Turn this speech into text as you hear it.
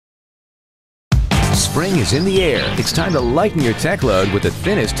Spring is in the air. It's time to lighten your tech load with the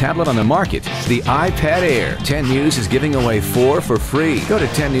thinnest tablet on the market, the iPad Air. 10 News is giving away 4 for free. Go to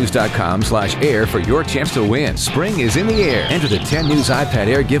 10news.com/air for your chance to win. Spring is in the air. Enter the 10 News iPad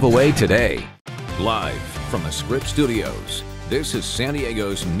Air giveaway today. Live from the Scripps Studios, this is San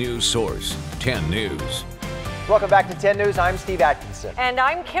Diego's news source, 10 News. Welcome back to 10 News. I'm Steve Atkinson. And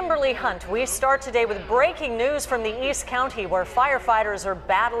I'm Kimberly Hunt. We start today with breaking news from the East County, where firefighters are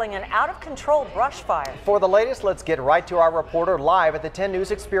battling an out-of-control brush fire. For the latest, let's get right to our reporter live at the 10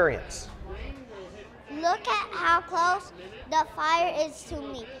 News Experience. Look at how close the fire is to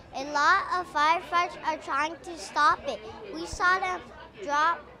me. A lot of firefighters are trying to stop it. We saw them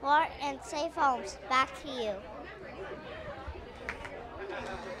drop water and safe homes. Back to you.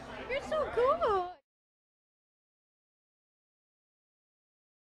 You're so cool.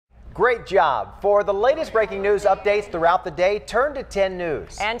 Great job. For the latest breaking news updates throughout the day, turn to 10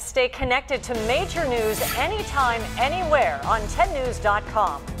 News. And stay connected to major news anytime, anywhere on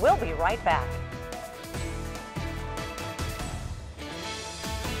 10news.com. We'll be right back.